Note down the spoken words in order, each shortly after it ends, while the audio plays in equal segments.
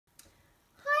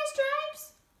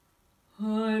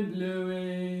Hi,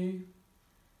 Bluey.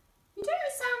 You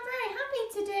don't sound very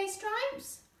happy today,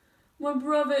 Stripes. My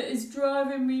brother is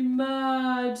driving me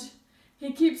mad.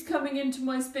 He keeps coming into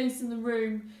my space in the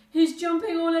room. He's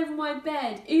jumping all over my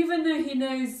bed, even though he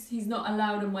knows he's not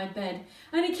allowed on my bed.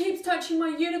 And he keeps touching my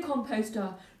unicorn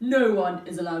poster. No one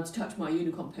is allowed to touch my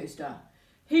unicorn poster.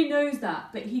 He knows that,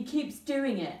 but he keeps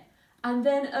doing it. And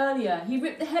then earlier, he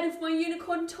ripped the head off my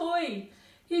unicorn toy.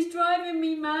 He's driving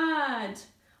me mad.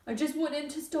 I just want him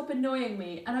to stop annoying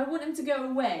me, and I want him to go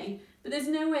away, but there's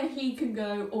nowhere he can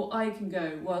go or I can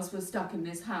go whilst we're stuck in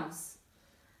this house.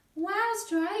 Wow,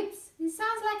 Stripes, it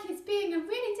sounds like it's being a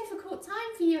really difficult time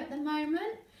for you at the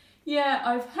moment. Yeah,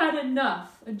 I've had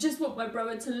enough. I just want my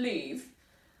brother to leave.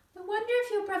 I wonder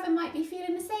if your brother might be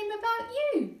feeling the same about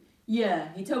you.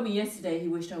 Yeah, he told me yesterday he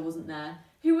wished I wasn't there.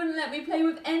 He wouldn't let me play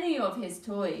with any of his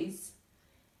toys.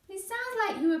 It sounds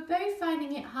like you are both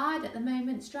finding it hard at the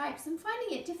moment, Stripes, and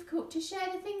finding it difficult to share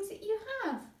the things that you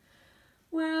have.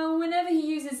 Well, whenever he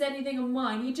uses anything of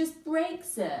mine, he just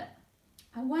breaks it.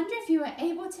 I wonder if you are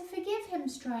able to forgive him,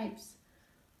 Stripes.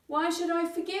 Why should I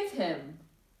forgive him?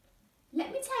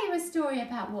 Let me tell you a story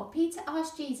about what Peter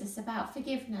asked Jesus about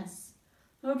forgiveness.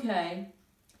 Okay.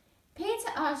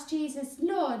 Peter asked Jesus,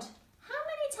 Lord, how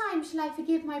many times shall I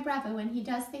forgive my brother when he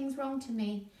does things wrong to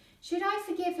me? Should I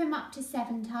forgive him up to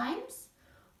 7 times?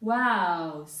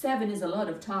 Wow, 7 is a lot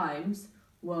of times.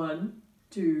 1,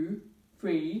 2,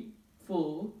 3,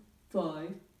 4, 5,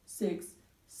 6,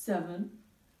 7.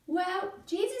 Well,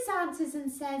 Jesus answers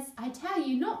and says, I tell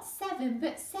you, not 7,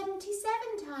 but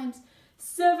 77 times.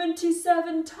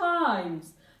 77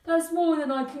 times? That's more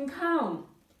than I can count.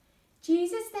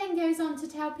 Jesus then goes on to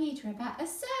tell Peter about a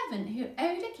servant who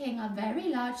owed a king a very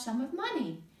large sum of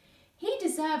money. He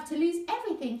deserved to lose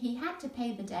everything he had to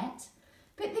pay the debt,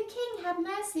 but the king had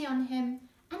mercy on him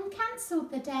and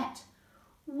cancelled the debt.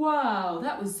 Wow,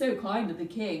 that was so kind of the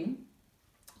king.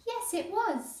 Yes, it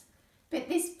was. But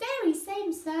this very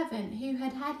same servant who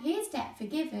had had his debt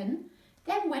forgiven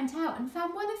then went out and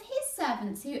found one of his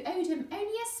servants who owed him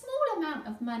only a small amount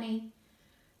of money.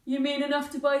 You mean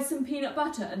enough to buy some peanut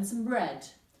butter and some bread?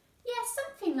 Yes,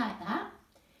 something like that.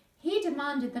 He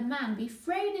demanded the man be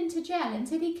thrown into jail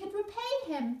until he could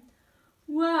repay him.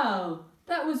 Wow,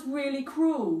 that was really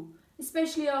cruel,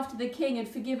 especially after the king had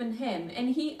forgiven him and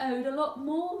he owed a lot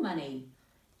more money.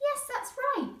 Yes, that's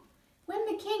right. When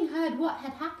the king heard what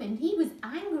had happened, he was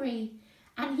angry,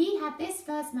 and he had this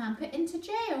first man put into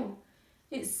jail.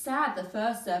 It's sad the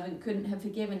first servant couldn't have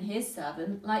forgiven his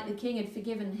servant like the king had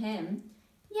forgiven him.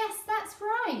 Yes, that's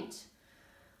right.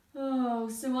 Oh,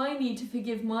 so I need to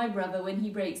forgive my brother when he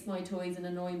breaks my toys and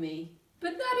annoy me.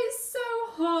 But that is so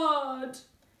hard.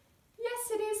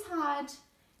 Yes, it is hard.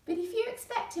 But if you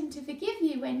expect him to forgive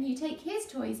you when you take his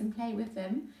toys and play with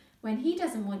them, when he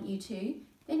doesn't want you to,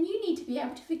 then you need to be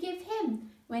able to forgive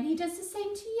him when he does the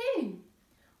same to you.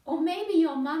 Or maybe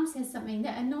your mum says something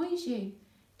that annoys you.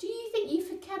 Do you think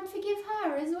you can forgive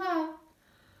her as well?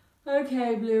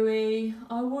 Okay, Bluey,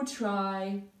 I will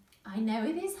try. I know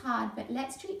it is hard, but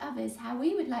let's treat others how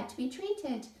we would like to be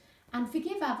treated and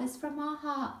forgive others from our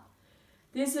heart.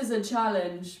 This is a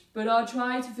challenge, but I'll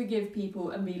try to forgive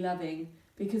people and be loving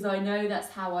because I know that's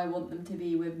how I want them to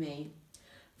be with me.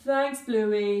 Thanks,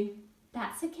 Bluey.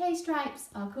 That's okay, Stripes.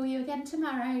 I'll call you again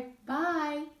tomorrow.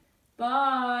 Bye.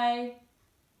 Bye.